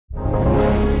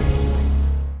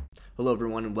Hello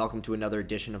everyone and welcome to another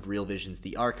edition of Real Vision's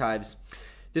The Archives.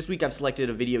 This week I've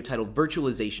selected a video titled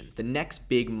Virtualization, the next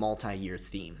big multi-year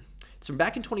theme. It's from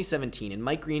back in 2017 and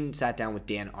Mike Green sat down with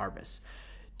Dan Arbess.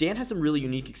 Dan has some really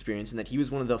unique experience in that he was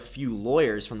one of the few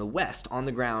lawyers from the West on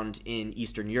the ground in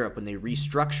Eastern Europe when they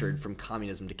restructured from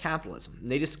communism to capitalism. And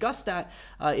they discussed that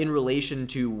in relation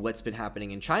to what's been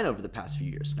happening in China over the past few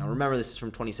years. Now remember, this is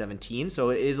from 2017, so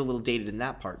it is a little dated in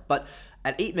that part. But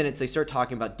at 8 minutes, they start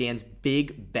talking about Dan's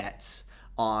big bets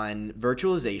on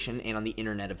virtualization and on the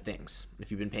Internet of Things. If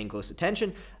you've been paying close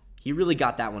attention, he really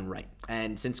got that one right.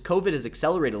 And since COVID has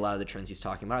accelerated a lot of the trends he's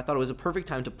talking about, I thought it was a perfect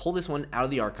time to pull this one out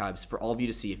of the archives for all of you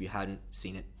to see if you hadn't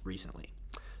seen it recently.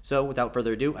 So without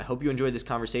further ado, I hope you enjoyed this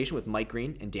conversation with Mike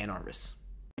Green and Dan Arbess.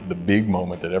 The big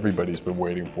moment that everybody's been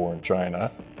waiting for in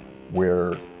China,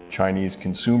 where Chinese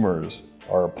consumers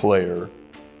are a player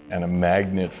and a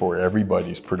magnet for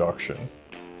everybody's production,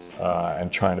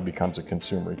 and China becomes a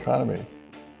consumer economy.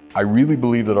 I really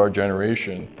believe that our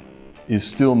generation is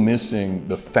still missing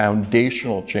the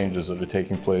foundational changes that are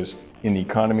taking place in the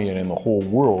economy and in the whole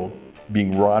world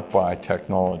being wrought by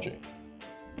technology.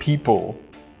 People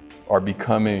are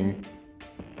becoming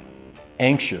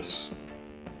anxious,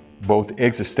 both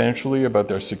existentially about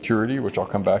their security, which I'll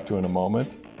come back to in a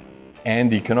moment,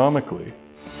 and economically.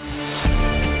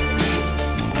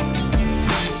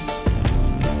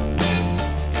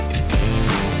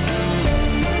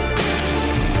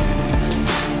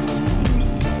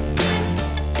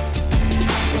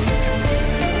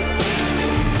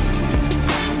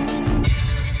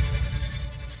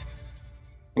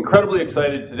 Incredibly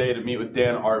excited today to meet with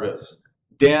Dan Arbess.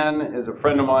 Dan is a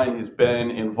friend of mine. He's been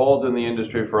involved in the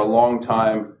industry for a long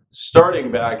time,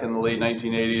 starting back in the late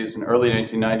 1980s and early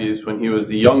 1990s when he was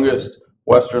the youngest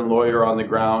Western lawyer on the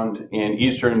ground in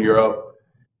Eastern Europe.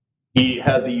 He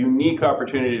had the unique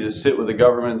opportunity to sit with the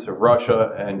governments of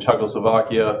Russia and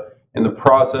Czechoslovakia in the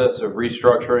process of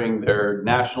restructuring their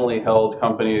nationally held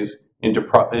companies into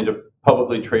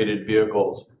publicly traded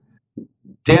vehicles.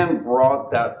 Dan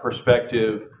brought that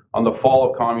perspective on the fall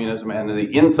of communism and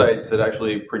the insights that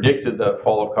actually predicted the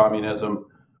fall of communism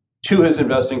to his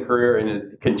investing career, and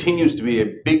it continues to be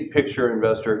a big picture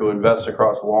investor who invests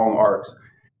across long arcs.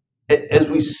 As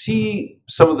we see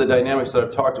some of the dynamics that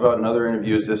I've talked about in other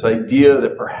interviews, this idea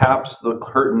that perhaps the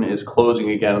curtain is closing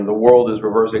again and the world is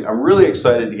reversing, I'm really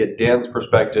excited to get Dan's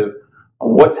perspective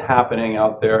on what's happening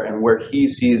out there and where he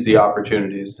sees the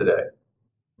opportunities today.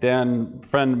 Dan,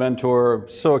 friend, mentor,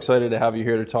 so excited to have you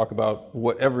here to talk about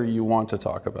whatever you want to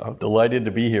talk about. Delighted to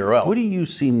be here. Well, what do you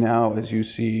see now as you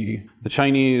see the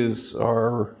Chinese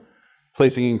are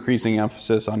placing increasing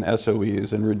emphasis on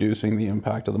SOEs and reducing the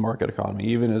impact of the market economy,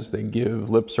 even as they give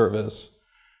lip service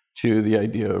to the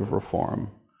idea of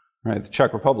reform, right? The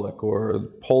Czech Republic or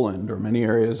Poland or many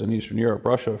areas in Eastern Europe,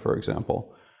 Russia, for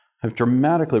example, have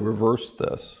dramatically reversed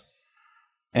this.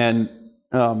 And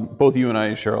both you and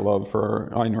I share a love for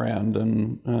Ayn Rand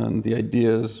and the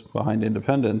ideas behind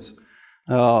independence.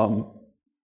 So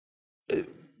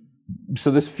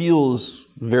this feels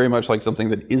very much like something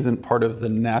that isn't part of the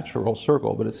natural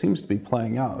circle, but it seems to be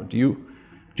playing out. Do you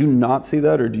not see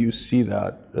that, or do you see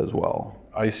that as well?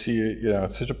 I see it. You know,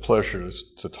 it's such a pleasure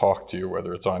to talk to you,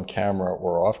 whether it's on camera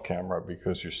or off camera,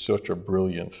 because you're such a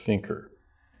brilliant thinker.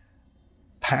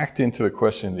 Packed into the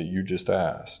question that you just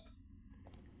asked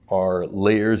are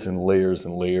layers and layers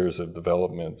and layers of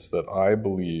developments that I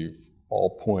believe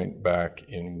all point back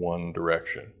in one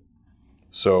direction.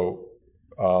 So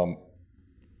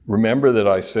remember that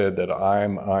I said that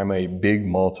I'm a big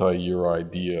multi-year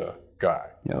idea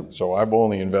guy. Yep. So I've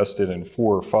only invested in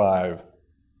 4 or 5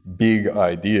 big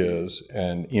ideas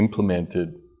and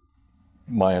implemented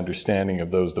my understanding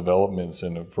of those developments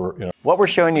in a. What we're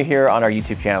showing you here on our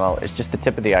YouTube channel is just the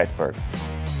tip of the iceberg.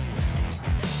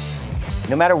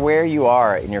 No matter where you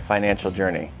are in your financial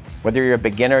journey, whether you're a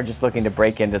beginner just looking to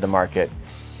break into the market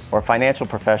or a financial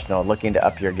professional looking to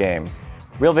up your game,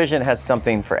 Real Vision has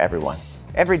something for everyone.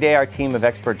 Every day, our team of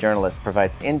expert journalists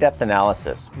provides in-depth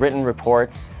analysis, written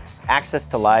reports, access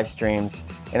to live streams,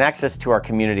 and access to our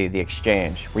community, The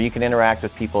Exchange, where you can interact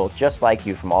with people just like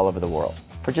you from all over the world.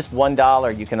 For just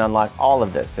 $1, you can unlock all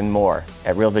of this and more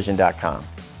at realvision.com.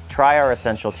 Try our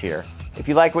Essential tier. If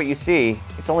you like what you see,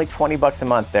 it's only $20 a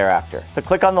month thereafter. So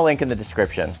click on the link in the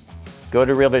description, go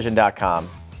to realvision.com,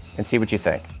 and see what you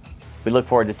think. We look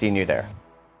forward to seeing you there.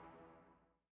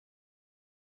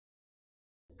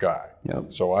 Guy.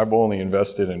 Yep. So I've only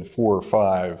invested in 4 or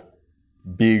 5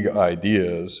 big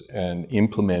ideas and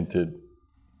implemented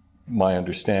my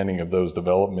understanding of those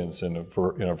developments in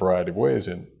a variety of ways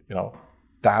in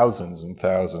thousands and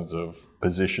thousands of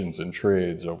positions and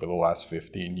trades over the last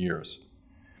 15 years.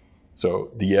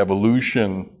 So the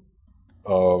evolution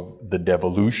of the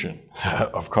devolution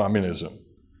of communism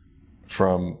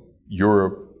from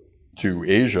Europe to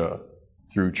Asia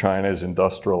through China's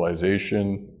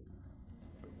industrialization,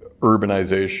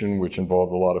 urbanization, which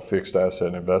involved a lot of fixed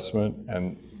asset investment,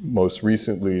 and most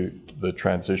recently the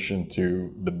transition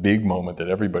to the big moment that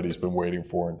everybody's been waiting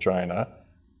for in China,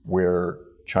 where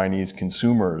Chinese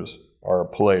consumers are a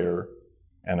player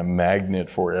and a magnet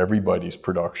for everybody's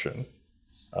production,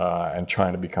 and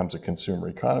China becomes a consumer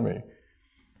economy.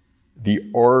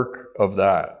 The arc of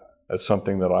that is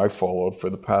something that I followed for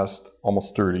the past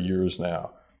almost 30 years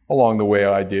now. Along the way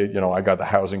I did, I got the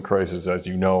housing crisis, as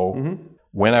you know.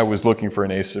 When I was looking for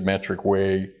an asymmetric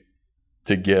way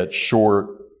to get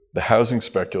short the housing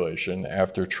speculation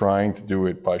after trying to do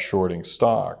it by shorting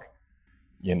stock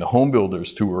in the home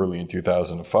builders too early in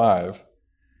 2005,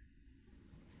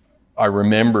 I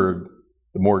remembered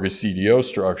the mortgage CDO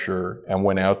structure and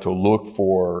went out to look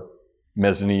for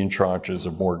mezzanine tranches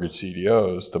of mortgage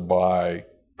CDOs to buy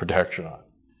protection on.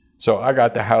 So I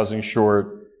got the housing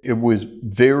short. It was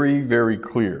very, very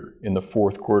clear in the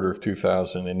fourth quarter of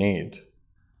 2008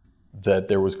 that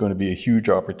there was going to be a huge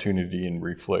opportunity in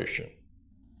reflation,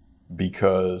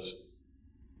 because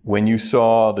when you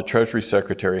saw the Treasury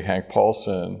Secretary, Hank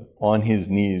Paulson, on his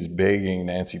knees begging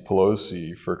Nancy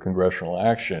Pelosi for congressional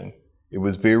action, it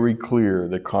was very clear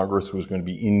that Congress was going to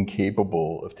be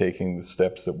incapable of taking the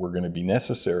steps that were going to be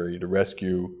necessary to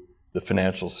rescue the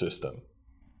financial system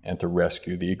and to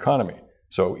rescue the economy.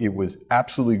 So it was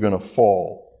absolutely going to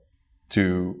fall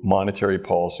to monetary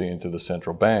policy and to the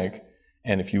central bank.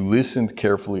 And if you listened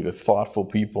carefully to thoughtful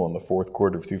people in the fourth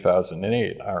quarter of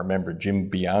 2008, I remember Jim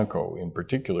Bianco in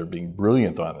particular being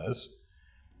brilliant on this,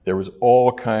 there was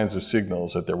all kinds of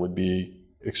signals that there would be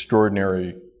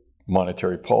extraordinary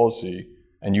monetary policy,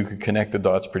 and you could connect the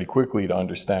dots pretty quickly to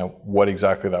understand what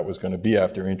exactly that was going to be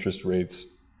after interest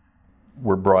rates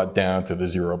were brought down to the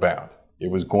zero bound. It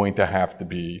was going to have to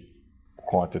be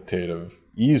quantitative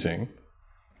easing.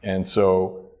 And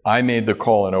so I made the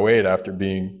call in 08 after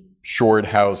being short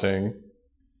housing,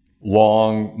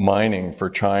 long mining for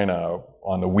China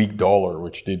on the weak dollar,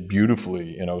 which did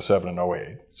beautifully in 07 and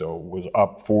 08. So it was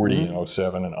up 40 in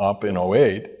 07 and up in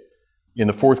 08. In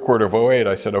the fourth quarter of 08,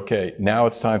 I said, okay, now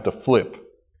it's time to flip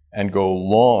and go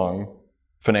long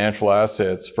financial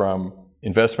assets from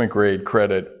investment grade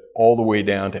credit all the way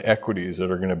down to equities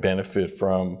that are going to benefit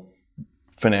from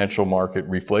financial market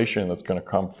reflation that's going to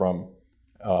come from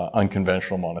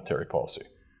unconventional monetary policy.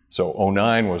 So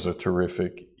 09 was a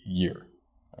terrific year,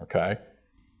 okay?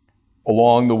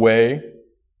 Along the way,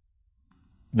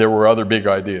 there were other big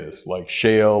ideas like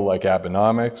shale, like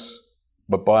Abenomics,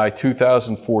 but by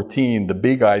 2014, the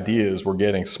big ideas were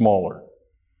getting smaller.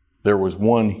 There was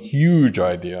one huge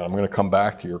idea, I'm going to come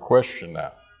back to your question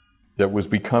now, that was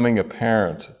becoming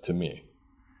apparent to me,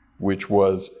 which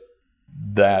was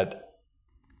that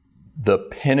the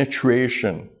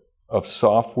penetration of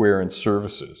software and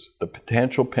services, the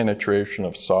potential penetration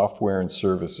of software and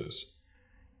services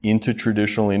into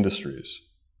traditional industries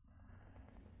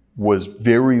was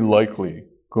very likely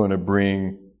going to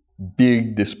bring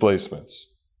big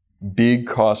displacements, big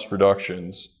cost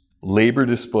reductions, labor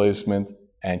displacement,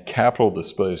 and capital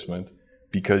displacement,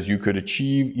 because you could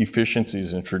achieve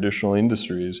efficiencies in traditional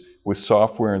industries with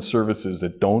software and services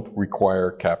that don't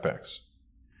require capex.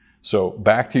 So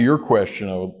back to your question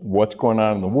of what's going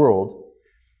on in the world,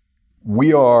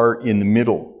 we are in the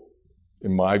middle,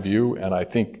 in my view, and I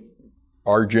think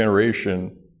our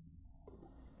generation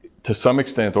to some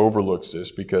extent overlooks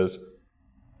this because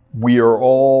we are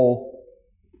all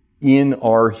in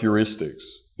our heuristics,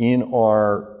 in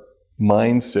our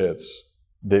mindsets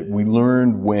that we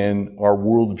learned when our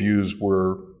worldviews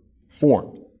were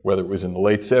formed, whether it was in the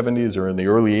late 70s or in the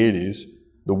early 80s.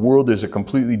 The world is a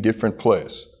completely different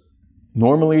place.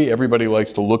 Normally, everybody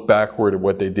likes to look backward at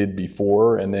what they did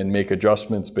before and then make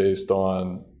adjustments based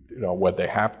on what they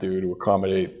have to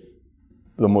accommodate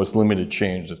the most limited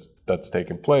change that's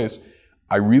taken place.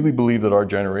 I really believe that our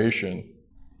generation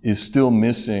is still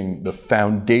missing the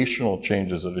foundational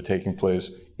changes that are taking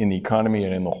place in the economy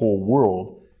and in the whole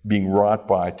world being wrought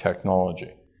by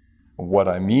technology. What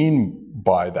I mean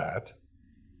by that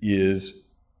is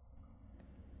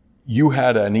you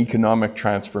had an economic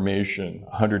transformation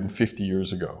 150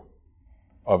 years ago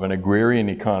of an agrarian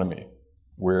economy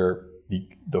where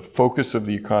the focus of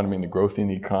the economy and the growth in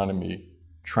the economy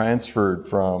transferred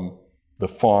from the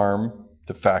farm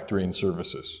to factory and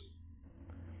services.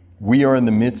 We are in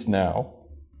the midst now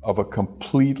of a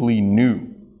completely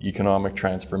new economic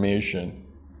transformation,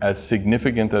 as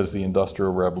significant as the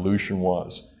Industrial Revolution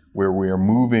was, where we are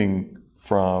moving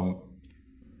from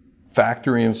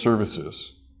factory and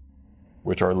services,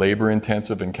 which are labor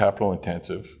intensive and capital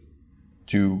intensive,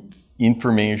 to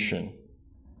information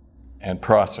and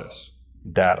process,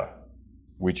 data,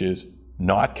 which is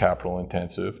not capital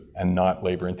intensive and not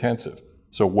labor intensive.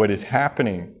 So what is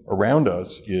happening around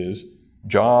us is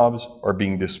jobs are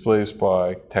being displaced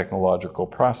by technological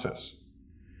process.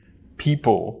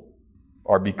 People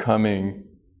are becoming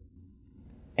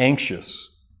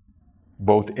anxious,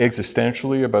 both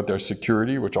existentially about their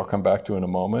security, which I'll come back to in a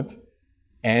moment,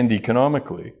 and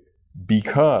economically,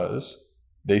 because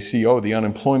they see, oh, the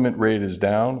unemployment rate is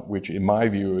down, which in my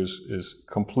view is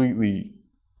completely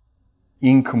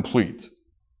incomplete.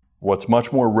 What's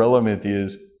much more relevant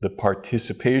is the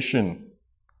participation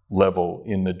level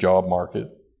in the job market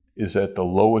is at the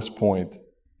lowest point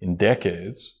in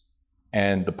decades,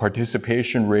 and the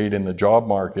participation rate in the job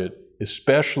market,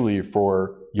 especially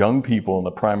for young people in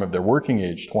the prime of their working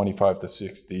age, 25 to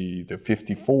 60 to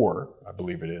 54, I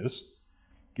believe it is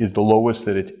the lowest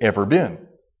that it's ever been.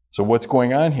 So what's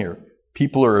going on here?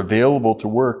 People are available to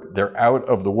work. They're out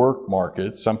of the work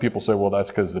market. Some people say, well, that's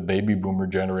because the baby boomer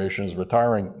generation is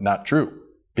retiring. Not true.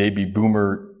 Baby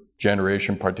boomer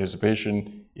generation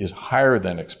participation is higher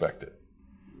than expected.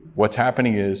 What's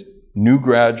happening is new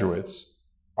graduates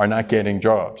are not getting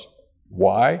jobs.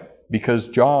 Why? Because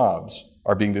jobs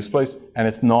are being displaced. And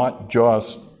it's not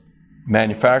just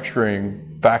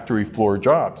manufacturing factory floor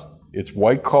jobs. It's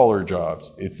white collar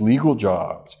jobs. It's legal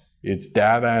jobs. It's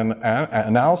data and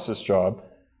analysis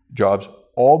jobs,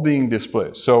 all being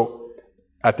displaced. So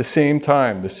at the same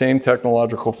time, the same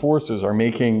technological forces are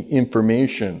making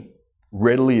information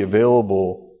readily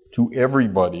available to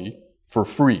everybody for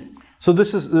free. So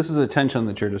this is a tension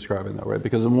that you're describing, though, right?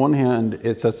 Because on one hand,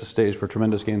 it sets the stage for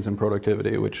tremendous gains in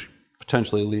productivity, which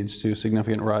potentially leads to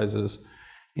significant rises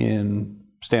in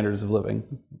standards of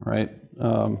living, right?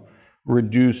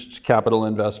 Reduced capital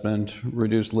investment,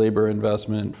 reduced labor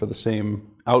investment for the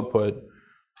same output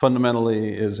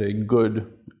fundamentally is a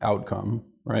good outcome,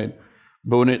 right?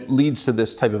 But when it leads to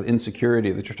this type of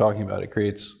insecurity that you're talking about, it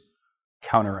creates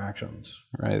counteractions,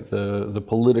 right? The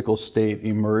political state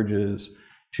emerges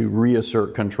to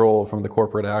reassert control from the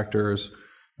corporate actors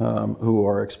who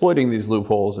are exploiting these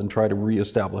loopholes and try to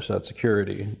reestablish that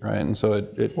security, right? And so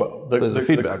there's a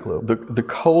feedback loop. The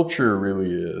culture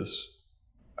really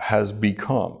has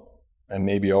become, and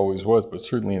maybe always was, but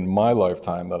certainly in my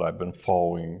lifetime that I've been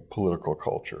following political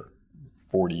culture,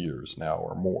 40 years now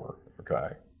or more,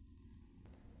 okay?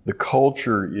 The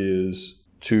culture is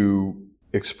to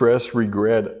express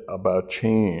regret about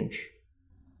change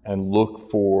and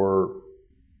look for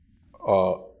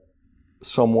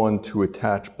someone to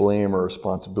attach blame or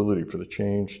responsibility for the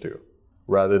change to,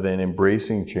 rather than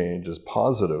embracing change as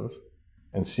positive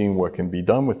and seeing what can be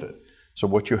done with it. So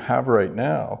what you have right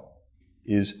now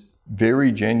is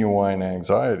very genuine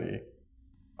anxiety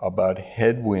about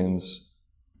headwinds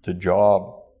to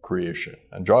job creation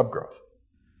and job growth.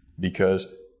 Because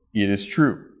it is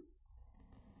true,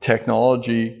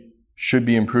 technology should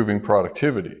be improving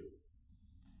productivity.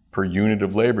 Per unit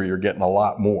of labor, you're getting a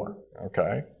lot more,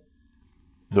 okay?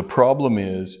 The problem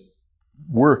is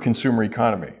we're a consumer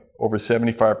economy. Over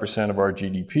 75% of our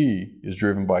GDP is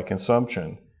driven by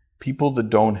consumption. People that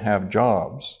don't have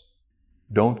jobs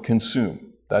don't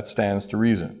consume. That stands to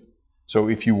reason. So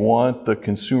if you want the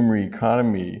consumer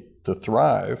economy to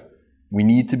thrive, we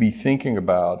need to be thinking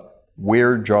about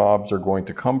where jobs are going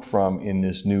to come from in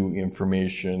this new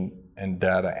information and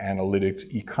data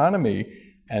analytics economy,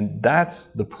 and that's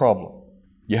the problem.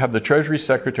 You have the Treasury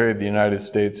Secretary of the United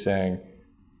States saying,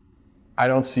 I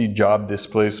don't see job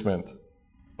displacement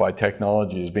by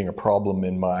technology as being a problem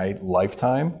in my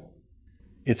lifetime.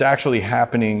 It's actually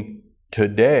happening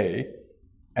today.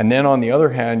 And then on the other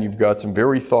hand, you've got some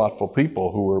very thoughtful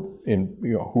people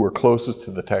who are closest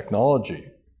to the technology,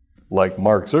 like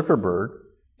Mark Zuckerberg,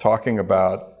 talking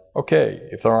about, okay,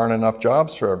 if there aren't enough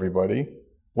jobs for everybody,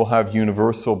 we'll have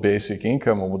universal basic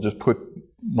income and we'll just put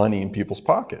money in people's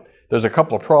pocket. There's a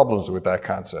couple of problems with that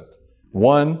concept.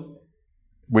 One,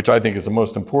 which I think is the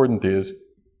most important, is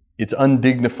it's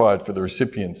undignified for the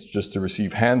recipients just to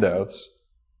receive handouts.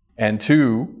 And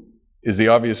two, is the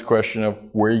obvious question of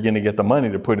where are you going to get the money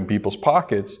to put in people's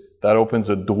pockets? That opens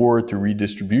a door to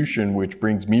redistribution, which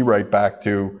brings me right back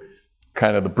to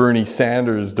kind of the Bernie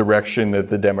Sanders direction that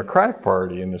the Democratic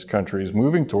Party in this country is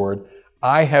moving toward.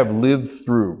 I have lived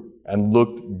through and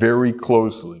looked very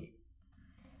closely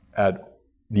at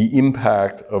the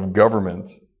impact of government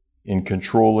in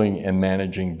controlling and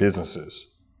managing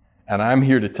businesses. And I'm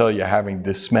here to tell you, having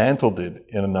dismantled it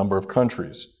in a number of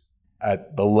countries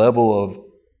at the level of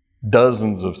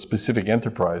dozens of specific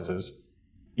enterprises,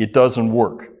 it doesn't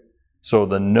work. So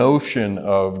the notion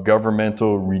of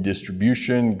governmental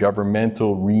redistribution,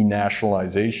 governmental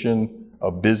renationalization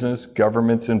of business,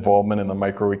 government's involvement in the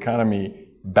microeconomy,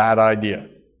 bad idea.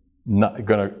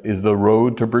 Is the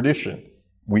road to perdition.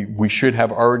 We should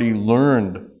have already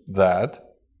learned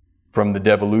that from the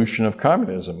devolution of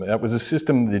communism. That was a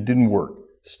system that didn't work.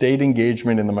 State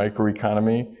engagement in the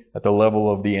microeconomy at the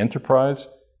level of the enterprise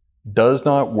does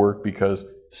not work because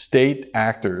state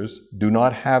actors do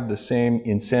not have the same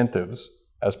incentives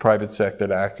as private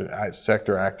sector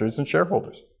actors and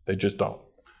shareholders. They just don't.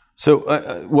 So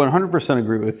I 100%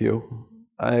 agree with you.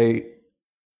 I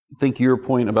think your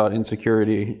point about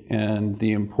insecurity and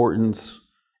the importance,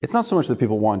 it's not so much that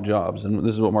people want jobs, and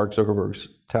this is what Mark Zuckerberg's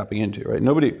tapping into, right?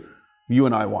 You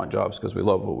and I want jobs because we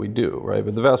love what we do, right?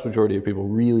 But the vast majority of people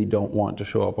really don't want to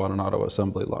show up on an auto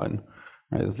assembly line.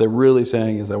 Right? What they're really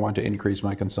saying is I want to increase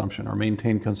my consumption or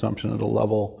maintain consumption at a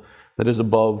level that is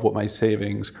above what my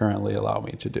savings currently allow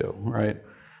me to do, right?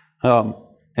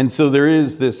 And so there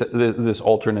is this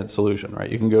alternate solution, right?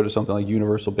 You can go to something like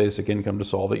universal basic income to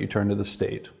solve it. You turn to the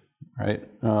state, right?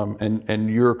 And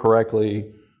you're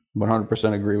correctly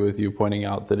 100% agree with you pointing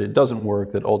out that it doesn't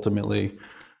work, that ultimately,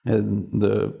 in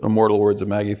the immortal words of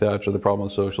Maggie Thatcher, the problem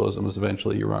with socialism is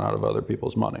eventually you run out of other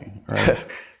people's money, right?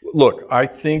 Look, I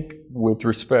think with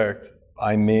respect,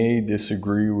 I may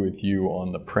disagree with you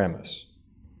on the premise.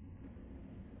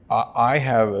 I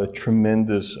have a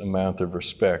tremendous amount of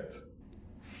respect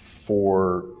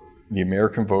for the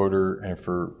American voter and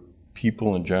for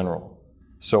people in general.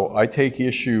 So I take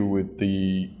issue with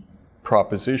the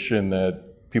proposition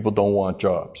that people don't want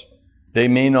jobs. They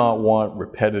may not want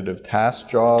repetitive task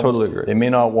jobs. Totally agree. They may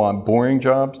not want boring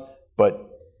jobs, but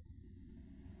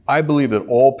I believe that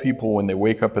all people, when they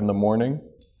wake up in the morning,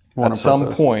 at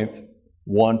some point,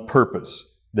 want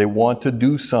purpose. They want to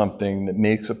do something that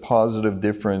makes a positive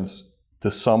difference to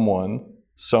someone,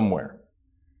 somewhere.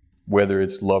 Whether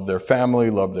it's love their family,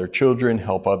 love their children,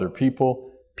 help other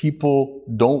people. People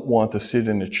don't want to sit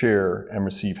in a chair and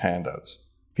receive handouts.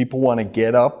 People want to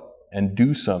get up and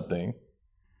do something.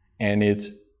 And it's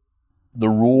the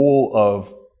role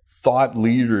of thought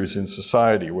leaders in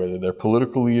society, whether they're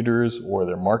political leaders or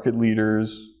they're market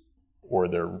leaders or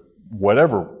they're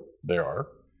whatever they are,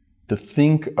 to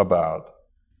think about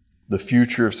the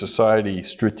future of society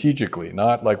strategically,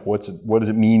 not like what does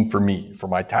it mean for me, for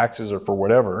my taxes or for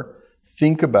whatever.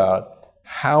 Think about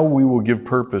how we will give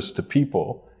purpose to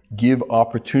people, give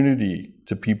opportunity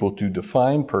to people to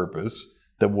define purpose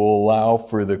that will allow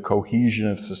for the cohesion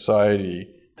of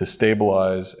society to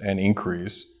stabilize and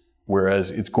increase,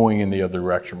 whereas it's going in the other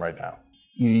direction right now.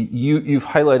 You've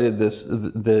highlighted this,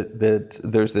 that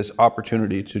there's this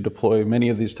opportunity to deploy many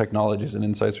of these technologies and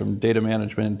insights from data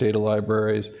management, data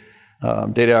libraries,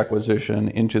 data acquisition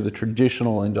into the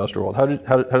traditional industrial world. How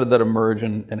did that emerge,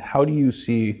 and how do you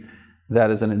see that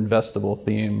as an investable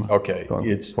theme? Okay,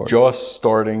 it's just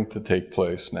starting to take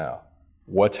place now.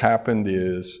 What's happened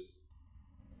is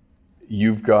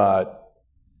you've got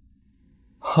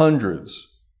hundreds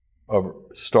of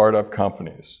startup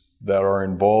companies that are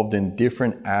involved in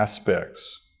different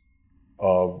aspects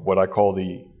of what I call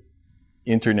the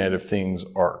Internet of Things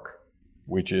arc,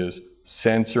 which is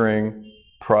sensoring,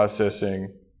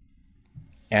 processing,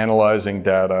 analyzing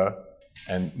data,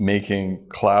 and making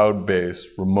cloud-based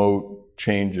remote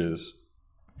changes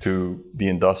to the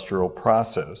industrial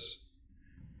process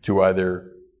to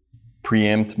either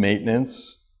preempt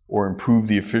maintenance or improve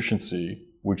the efficiency,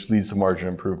 which leads to margin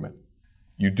improvement.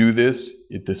 You do this,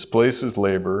 it displaces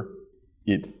labor,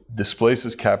 it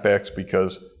displaces capex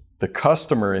because the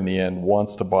customer in the end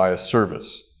wants to buy a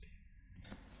service.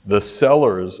 The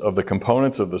sellers of the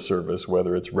components of the service,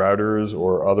 whether it's routers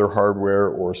or other hardware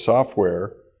or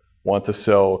software, want to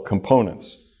sell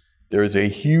components. There is a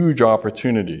huge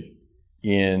opportunity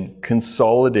in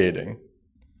consolidating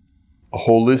a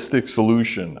holistic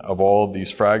solution of all of these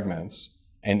fragments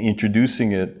and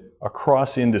introducing it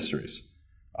across industries.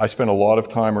 I spent a lot of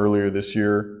time earlier this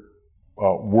year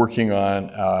working on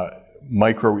a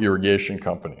micro irrigation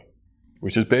company,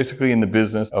 which is basically in the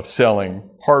business of selling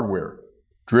hardware,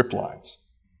 drip lines.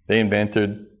 They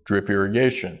invented drip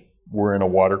irrigation. We're in a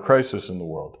water crisis in the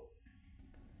world.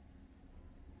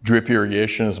 Drip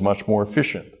irrigation is much more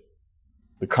efficient.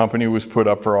 The company was put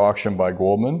up for auction by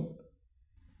Goldman.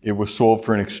 It was sold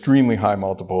for an extremely high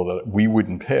multiple that we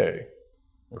wouldn't pay,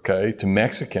 okay, to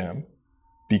Mexichem,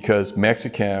 because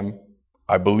Mexichem,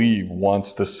 I believe,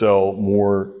 wants to sell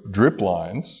more drip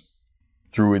lines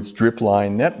through its drip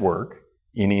line network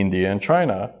in India and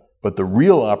China. But the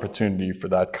real opportunity for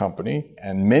that company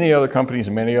and many other companies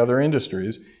in many other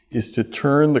industries is to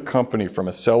turn the company from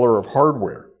a seller of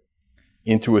hardware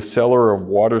into a seller of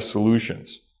water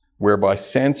solutions, whereby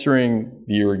censoring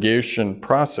the irrigation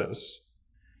process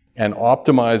and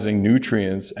optimizing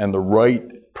nutrients and the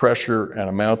right pressure and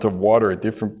amount of water at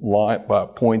different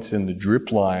points in the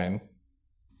drip line,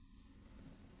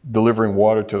 delivering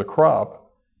water to the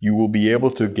crop, you will be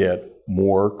able to get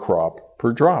more crop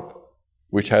per drop,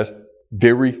 which has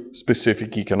very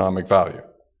specific economic value.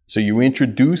 So you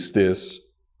introduce this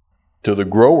to the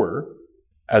grower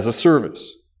as a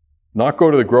service. Not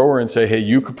go to the grower and say, hey,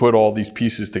 you could put all these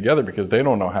pieces together, because they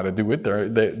don't know how to do it.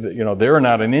 They're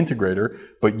not an integrator,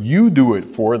 but you do it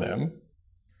for them.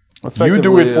 You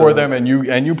do it for them, and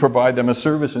you provide them a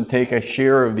service and take a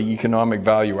share of the economic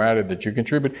value added that you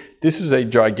contribute. This is a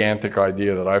gigantic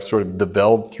idea that I've sort of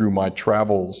developed through my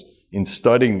travels in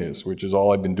studying this, which is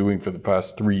all I've been doing for the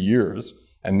past 3 years,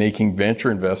 and making venture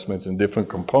investments in different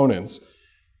components.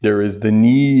 There is the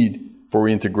need for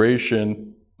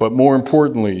integration, but more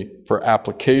importantly, for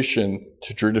application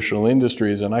to traditional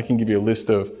industries. And I can give you a list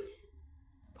of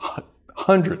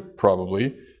 100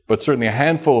 probably, but certainly a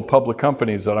handful of public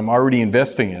companies that I'm already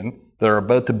investing in that are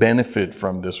about to benefit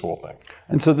from this whole thing.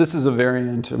 And so this is a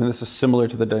variant, I mean, this is similar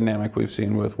to the dynamic we've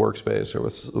seen with Workspace or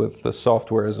with the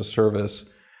software as a service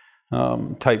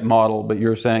type model, but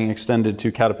you're saying extended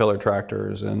to Caterpillar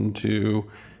tractors and to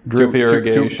drip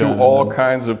irrigation. To all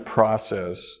kinds of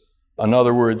process. In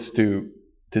other words, to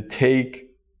take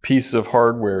pieces of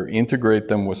hardware, integrate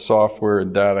them with software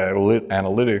and data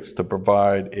analytics to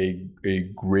provide a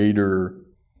greater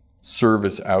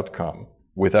service outcome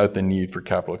without the need for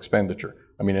capital expenditure.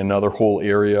 I mean, another whole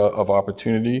area of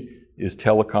opportunity is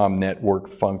telecom network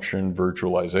function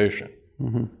virtualization,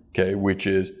 okay, which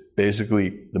is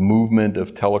basically the movement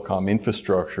of telecom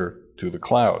infrastructure to the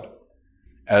cloud.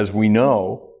 As we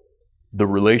know, the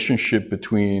relationship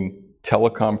between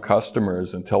telecom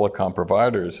customers and telecom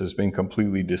providers has been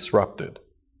completely disrupted,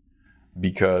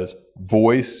 because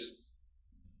voice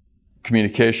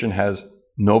communication has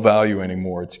no value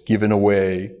anymore. It's given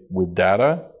away with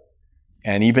data,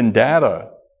 and even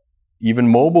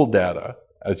mobile data.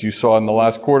 As you saw in the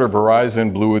last quarter,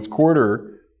 Verizon blew its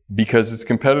quarter because its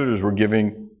competitors were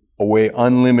giving away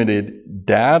unlimited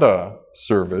data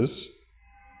service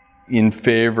in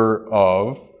favor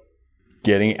of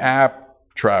getting app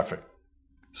traffic.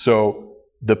 So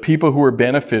the people who are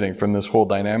benefiting from this whole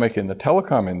dynamic in the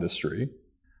telecom industry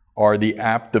are the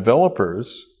app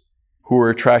developers who are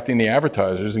attracting the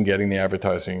advertisers and getting the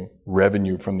advertising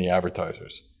revenue from the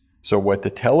advertisers. So what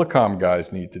the telecom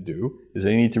guys need to do is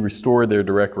they need to restore their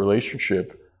direct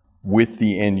relationship with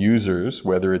the end users,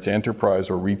 whether it's enterprise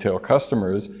or retail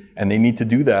customers, and they need to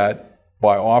do that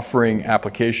by offering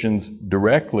applications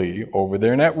directly over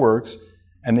their networks,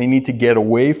 and they need to get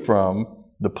away from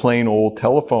the plain old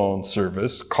telephone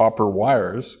service, copper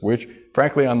wires, which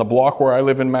frankly on the block where I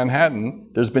live in Manhattan,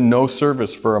 there's been no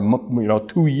service for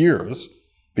 2 years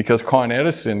because Con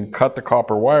Edison cut the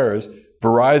copper wires.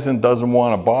 Verizon doesn't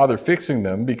want to bother fixing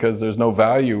them because there's no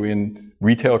value in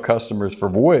retail customers for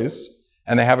voice,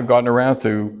 and they haven't gotten around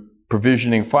to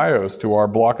provisioning FiOS to our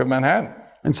block of Manhattan.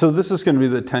 And so this is going to be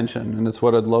the tension, and it's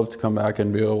what I'd love to come back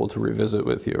and be able to revisit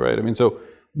with you, right? I mean, so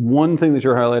one thing that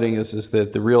you're highlighting is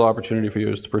that the real opportunity for you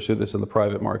is to pursue this in the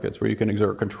private markets where you can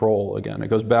exert control again. It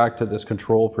goes back to this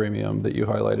control premium that you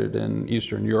highlighted in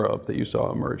Eastern Europe that you saw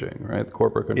emerging, right? The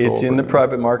corporate control It's in the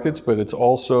private markets, but it's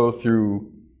also through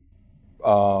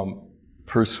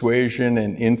persuasion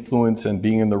and influence and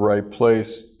being in the right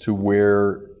place to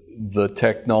where the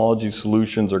technology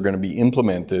solutions are going to be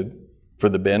implemented for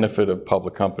the benefit of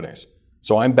public companies.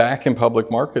 So I'm back in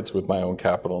public markets with my own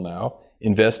capital now,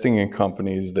 investing in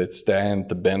companies that stand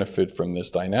to benefit from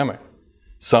this dynamic.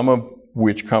 Some of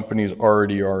which companies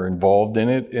already are involved in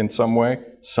it in some way,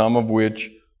 some of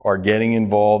which are getting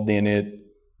involved in it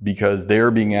because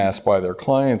they're being asked by their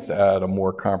clients to add a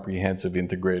more comprehensive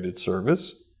integrated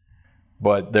service.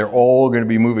 But they're all going to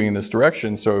be moving in this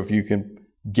direction. So if you can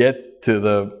get to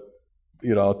the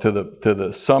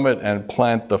summit and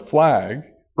plant the flag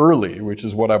early, which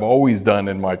is what I've always done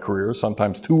in my career,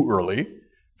 sometimes too early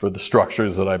for the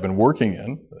structures that I've been working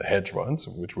in, the hedge funds,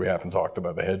 which we haven't talked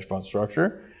about the hedge fund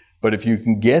structure. But if you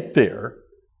can get there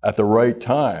at the right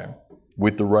time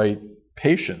with the right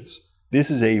patience,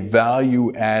 this is a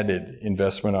value-added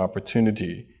investment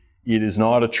opportunity. It is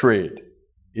not a trade.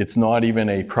 It's not even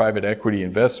a private equity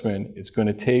investment. It's going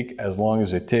to take as long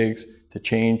as it takes to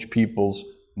change people's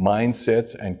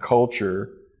mindsets and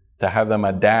culture to have them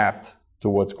adapt to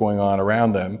what's going on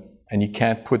around them. And you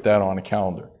can't put that on a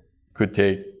calendar. Could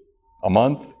take a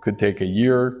month, could take a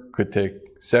year, could take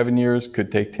 7 years,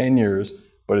 could take 10 years,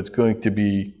 but it's going to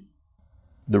be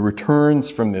the returns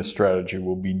from this strategy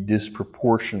will be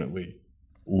disproportionately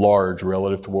large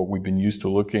relative to what we've been used to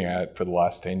looking at for the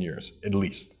last 10 years, at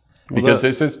least. Because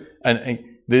this is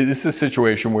a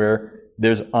situation where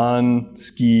there's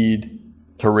unskied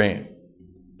terrain.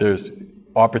 There's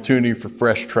opportunity for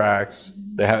fresh tracks.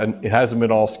 It hasn't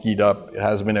been all skied up. It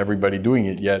hasn't been everybody doing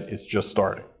it yet. It's just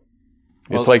starting.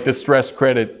 It's like the stress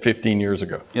credit 15 years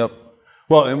ago. Yep.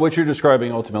 Well, and what you're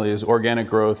describing ultimately is organic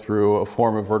growth through a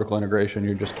form of vertical integration.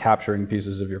 You're just capturing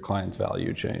pieces of your client's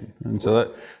value chain. And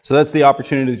so that's the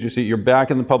opportunity that you see. You're back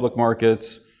in the public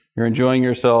markets. You're enjoying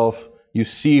yourself. You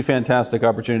see fantastic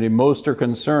opportunity. Most are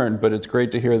concerned, but it's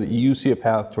great to hear that you see a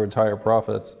path towards higher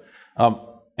profits.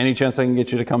 Any chance I can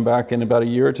get you to come back in about a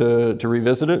year to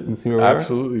revisit it and see where we are?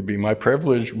 Absolutely. It'd be my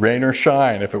privilege, rain or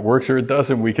shine. If it works or it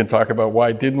doesn't, we can talk about why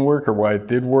it didn't work or why it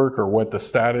did work or what the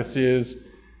status is.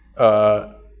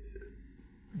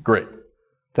 Great.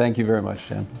 Thank you very much,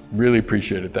 Dan. Really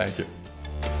appreciate it. Thank you.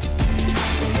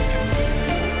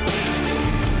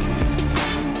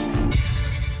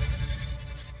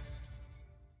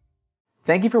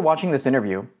 Thank you for watching this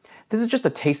interview. This is just a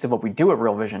taste of what we do at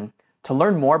Real Vision. To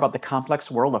learn more about the complex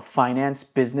world of finance,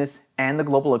 business, and the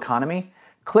global economy,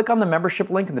 click on the membership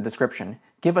link in the description.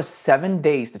 Give us 7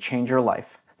 days to change your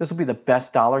life. This will be the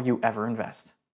best dollar you ever invest.